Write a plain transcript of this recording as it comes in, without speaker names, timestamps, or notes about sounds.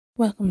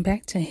Welcome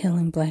back to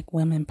Healing Black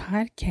Women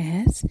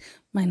Podcast.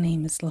 My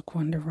name is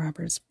LaQuanda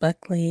Roberts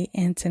Buckley,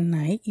 and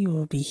tonight you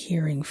will be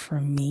hearing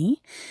from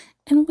me,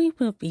 and we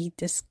will be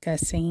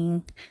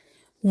discussing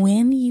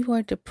when you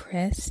are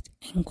depressed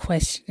and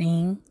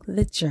questioning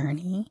the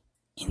journey.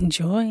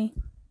 Enjoy.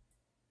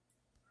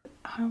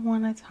 I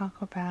want to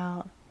talk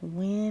about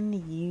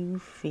when you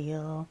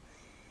feel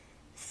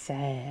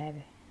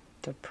sad,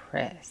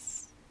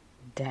 depressed,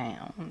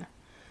 down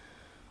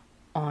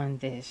on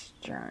this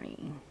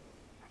journey.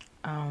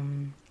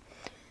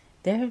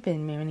 There have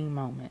been many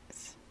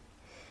moments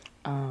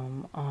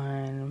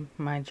on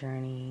my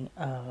journey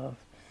of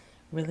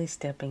really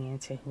stepping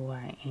into who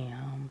I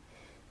am,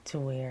 to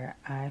where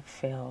I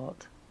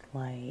felt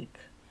like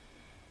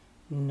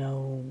no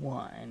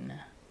one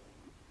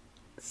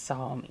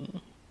saw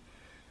me.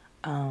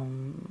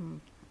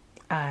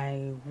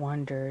 I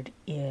wondered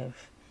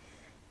if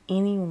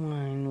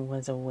anyone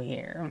was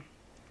aware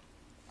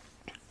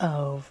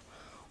of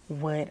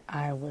what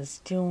I was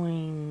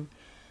doing,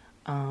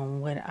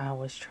 what I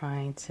was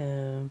trying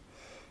to,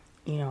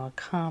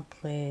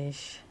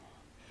 accomplish,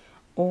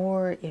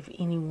 or if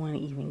anyone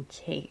even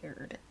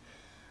cared.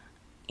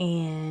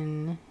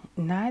 And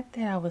not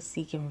that I was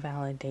seeking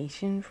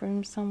validation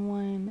from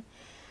someone,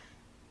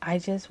 I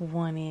just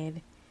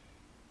wanted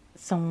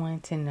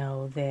someone to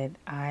know that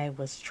I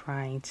was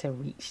trying to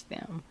reach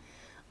them.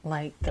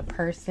 Like the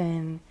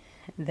person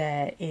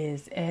that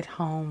is at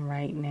home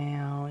right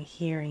now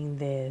hearing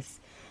this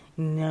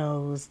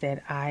knows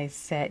that I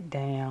sat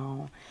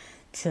down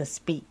to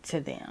speak to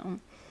them.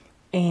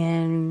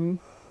 And,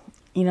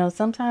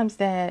 sometimes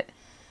that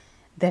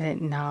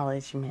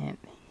acknowledgement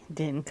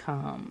didn't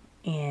come,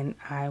 and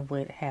I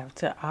would have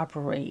to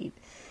operate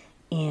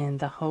in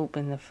the hope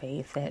and the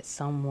faith that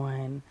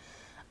someone,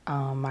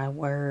 my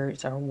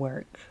words or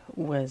work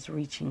was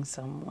reaching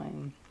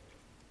someone.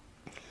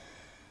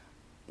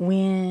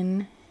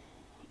 When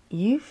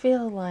you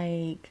feel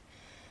like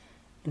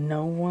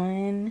no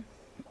one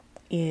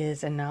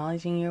is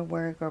acknowledging your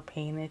work or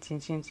paying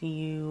attention to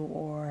you,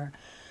 or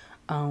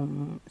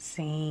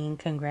saying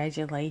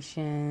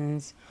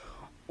congratulations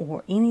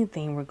or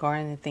anything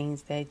regarding the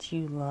things that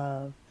you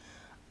love,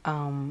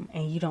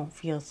 and you don't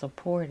feel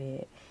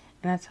supported.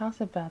 And I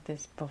talked about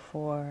this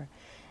before.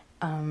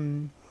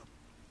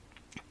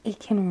 It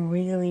can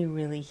really,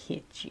 really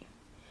hit you.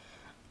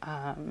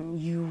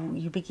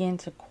 You begin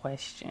to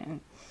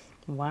question,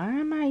 why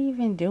am I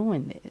even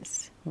doing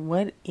this?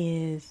 What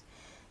is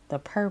the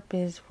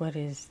purpose? What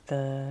is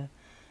the,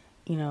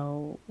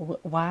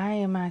 why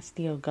am I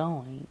still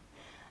going?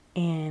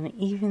 And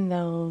even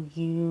though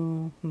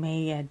you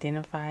may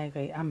identify,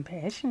 okay, I'm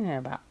passionate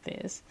about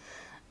this,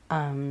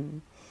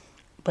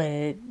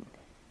 but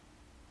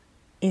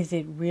is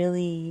it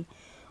really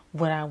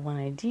what I want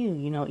to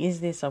do? Is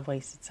this a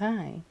waste of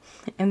time?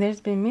 And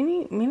there's been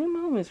many, many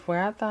moments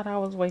where I thought I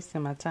was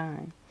wasting my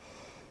time.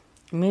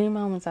 Many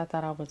moments I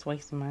thought I was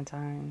wasting my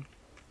time.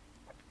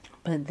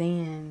 But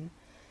then,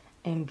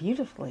 and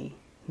beautifully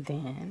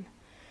then,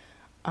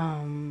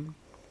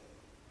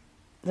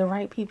 the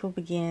right people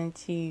began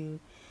to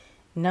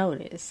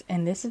notice.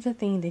 And this is the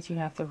thing that you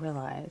have to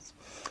realize.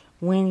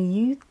 When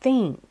you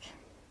think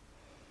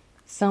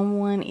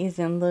someone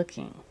isn't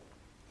looking,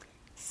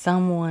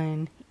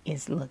 someone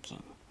is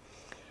looking.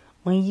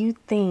 When you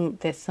think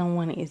that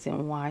someone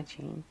isn't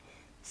watching,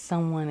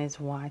 someone is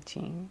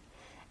watching.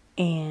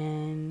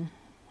 And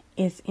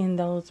it's in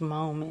those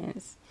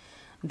moments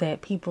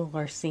that people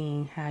are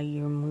seeing how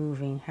you're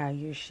moving, how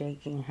you're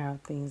shaking, how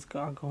things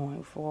are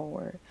going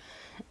forward.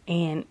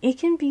 And it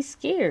can be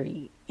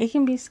scary. It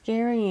can be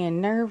scary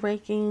and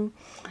nerve-wracking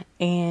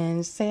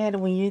and sad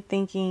when you're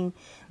thinking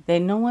that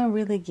no one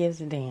really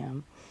gives a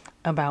damn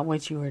about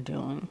what you are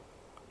doing.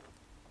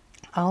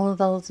 All of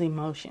those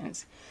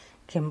emotions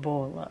can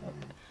boil up.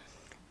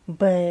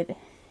 But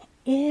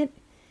it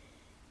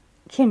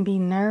can be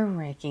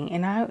nerve-wracking,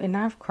 and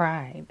I've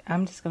cried.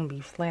 I'm just going to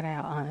be flat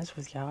out honest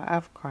with y'all.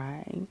 I've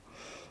cried.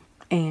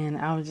 And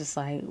I was just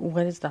like,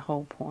 what is the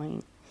whole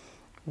point?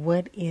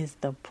 What is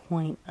the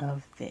point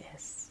of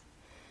this?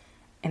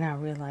 And I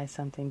realized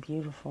something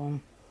beautiful.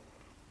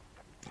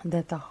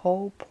 That the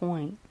whole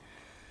point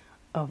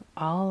of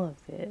all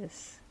of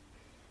this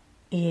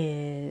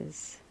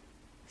is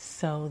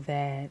so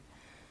that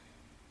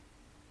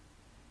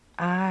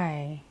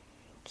I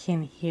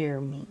can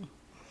hear me.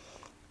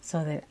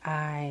 So that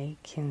I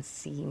can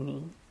see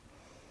me.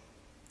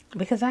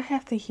 Because I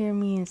have to hear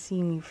me and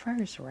see me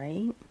first,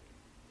 right?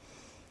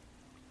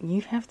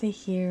 You have to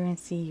hear and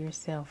see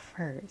yourself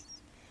first.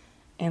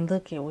 And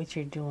look at what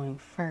you're doing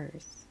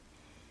first.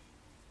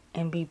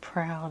 And be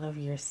proud of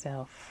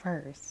yourself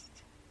first.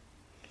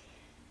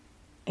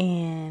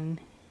 And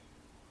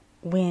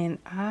when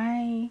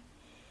I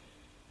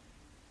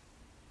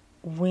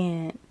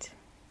went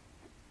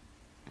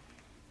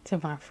to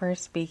my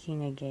first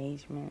speaking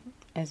engagement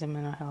as a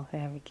mental health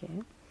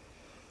advocate,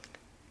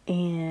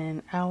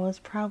 and I was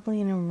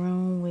probably in a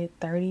room with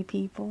 30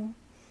 people,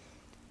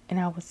 and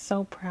I was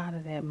so proud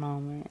of that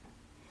moment.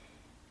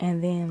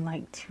 And then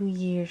like 2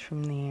 years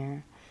from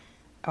there,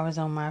 I was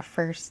on my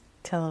first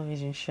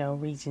television show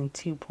reaching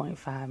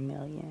 2.5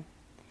 million.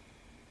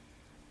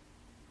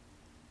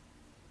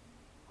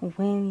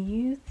 When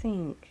you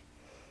think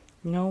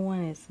no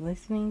one is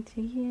listening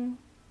to you,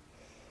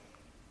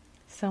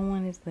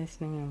 someone is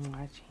listening and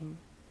watching.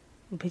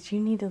 But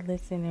you need to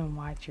listen and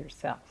watch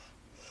yourself.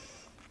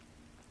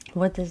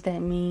 What does that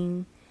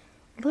mean?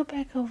 Look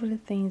back over the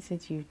things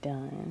that you've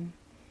done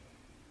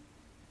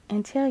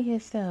and tell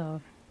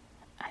yourself,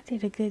 I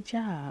did a good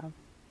job.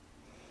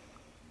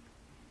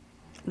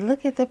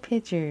 Look at the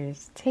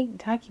pictures. Take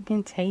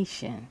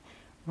documentation.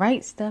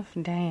 Write stuff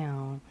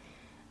down.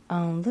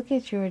 Look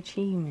at your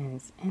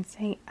achievements and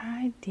say,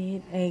 I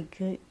did a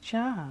good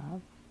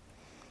job.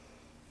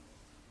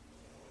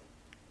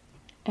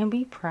 And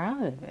be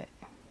proud of it.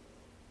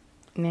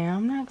 Now,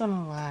 I'm not going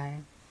to lie.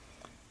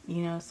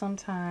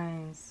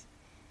 Sometimes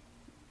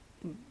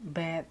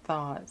bad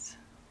thoughts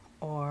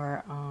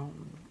or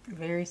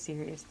very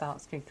serious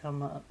thoughts can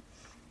come up.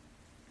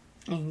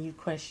 And you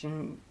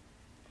question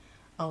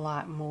a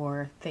lot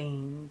more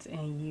things.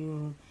 And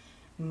you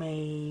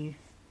may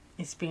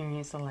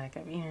experience a lack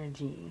of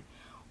energy.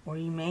 Or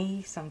you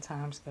may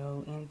sometimes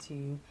go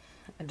into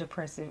a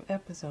depressive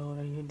episode,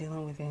 or you're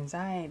dealing with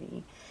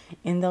anxiety.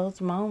 In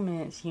those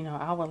moments,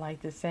 I would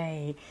like to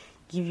say,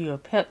 give you a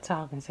pep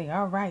talk and say,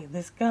 all right,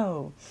 let's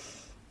go.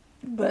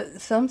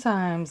 But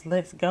sometimes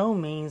let's go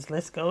means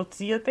let's go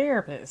see a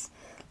therapist.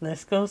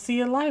 Let's go see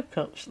a life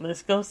coach.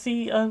 Let's go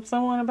see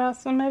someone about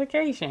some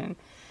medication.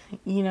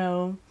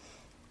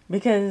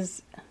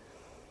 Because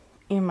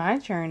in my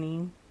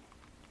journey,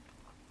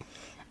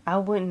 I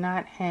would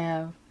not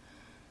have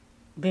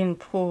been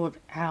pulled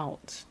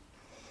out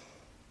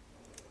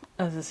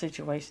of the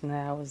situation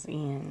that I was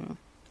in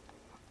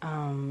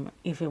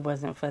if it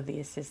wasn't for the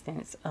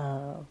assistance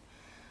of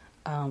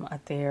a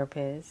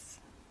therapist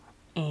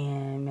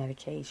and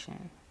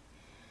medication.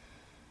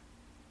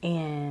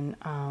 And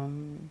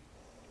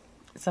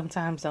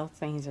sometimes those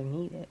things are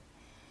needed.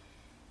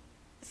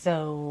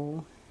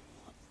 So,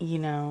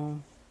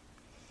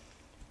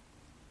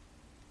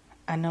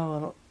 I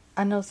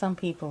know some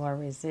people are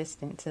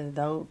resistant to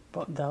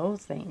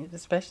those things,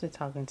 especially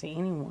talking to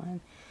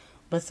anyone.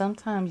 But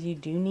sometimes you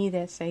do need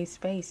that safe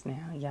space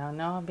now. Y'all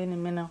know I've been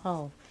in mental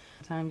health.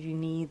 Sometimes you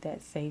need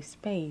that safe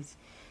space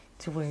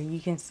to where you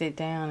can sit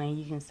down and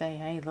you can say,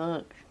 hey,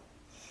 look,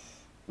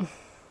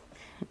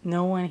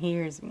 no one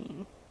hears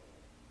me.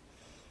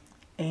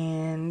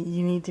 And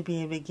you need to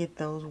be able to get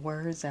those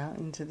words out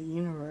into the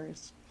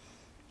universe.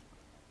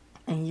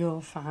 And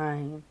you'll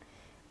find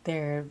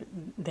there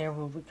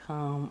will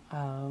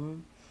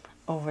become,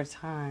 over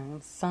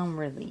time, some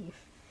relief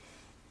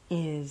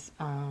is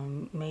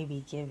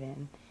maybe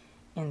given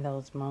in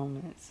those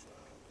moments.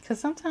 Because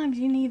sometimes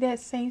you need that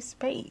safe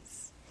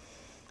space.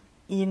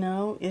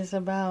 It's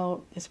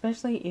about,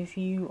 especially if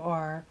you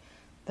are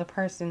the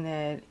person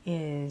that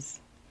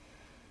is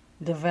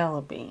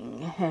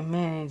developing and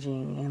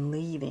managing and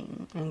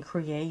leading and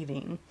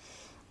creating,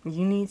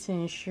 you need to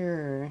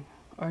ensure,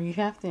 or you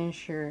have to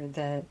ensure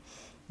that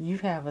you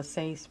have a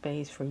safe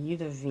space for you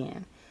to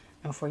vent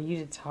and for you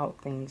to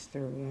talk things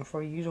through and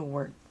for you to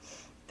work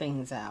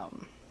things out.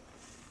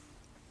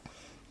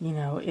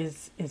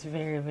 It's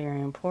very,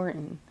 very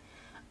important.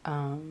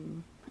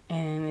 And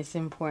it's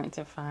important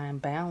to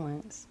find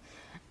balance.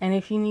 And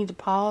if you need to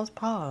pause,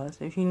 pause.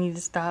 If you need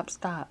to stop,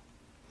 stop.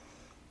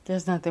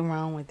 There's nothing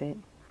wrong with it.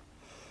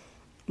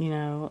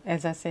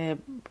 As I said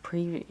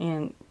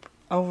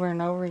over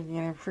and over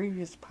again in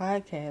previous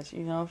podcasts,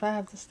 if I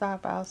have to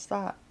stop, I'll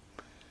stop.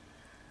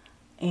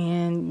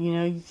 And,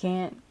 you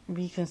can't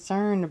be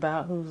concerned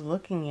about who's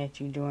looking at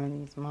you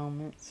during these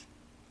moments.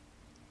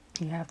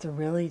 You have to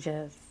really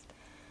just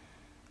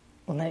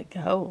let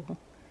go.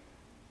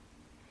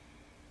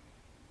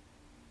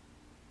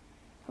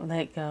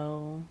 Let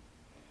go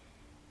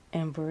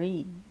and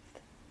breathe.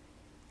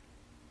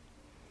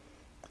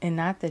 And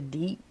not the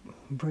deep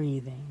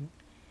breathing,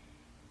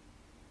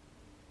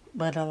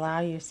 but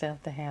allow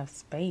yourself to have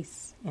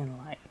space in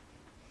life.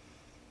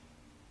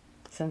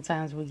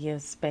 Sometimes we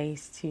give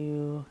space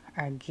to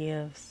our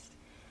gifts,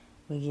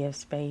 we give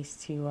space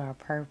to our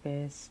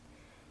purpose,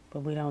 but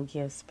we don't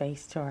give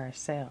space to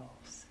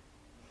ourselves.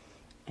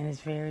 And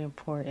it's very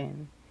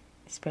important,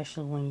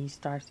 especially when you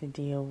start to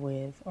deal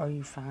with, or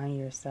you find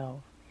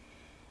yourself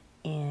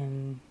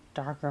in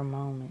darker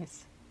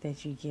moments,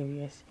 that you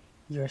give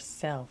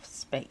yourself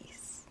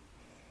space.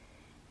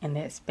 And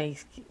that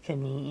space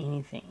can mean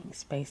anything.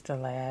 Space to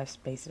laugh,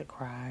 space to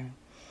cry,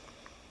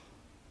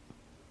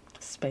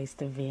 space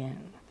to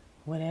vent,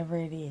 whatever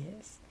it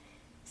is.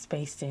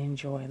 Space to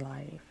enjoy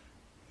life.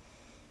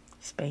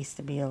 Space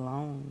to be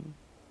alone.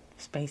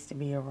 Space to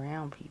be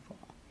around people.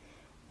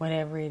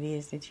 Whatever it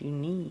is that you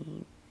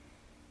need,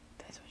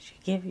 that's what you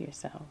give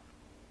yourself.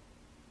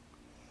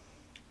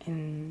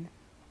 And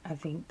I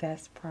think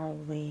that's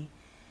probably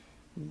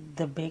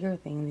the bigger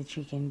thing that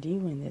you can do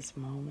in this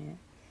moment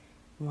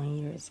when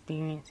you're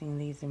experiencing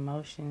these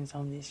emotions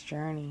on this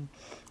journey.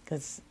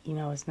 Because,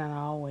 it's not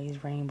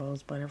always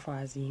rainbows,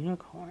 butterflies, and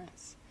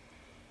unicorns.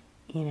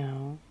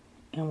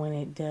 And when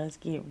it does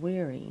get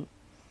weary,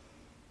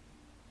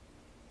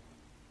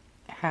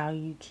 how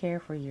you care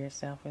for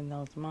yourself in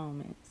those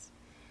moments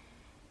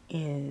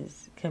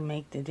could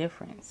make the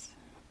difference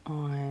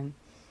on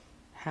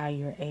how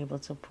you're able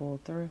to pull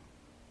through.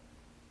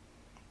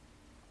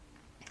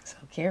 So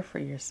care for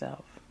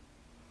yourself.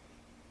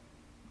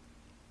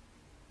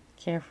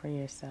 Care for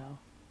yourself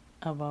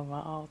above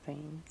all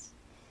things.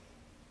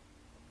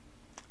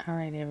 All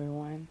right,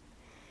 everyone.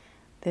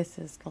 This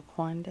is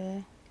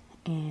LaQuanda,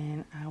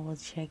 and I will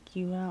check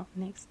you out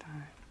next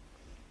time.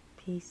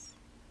 Peace.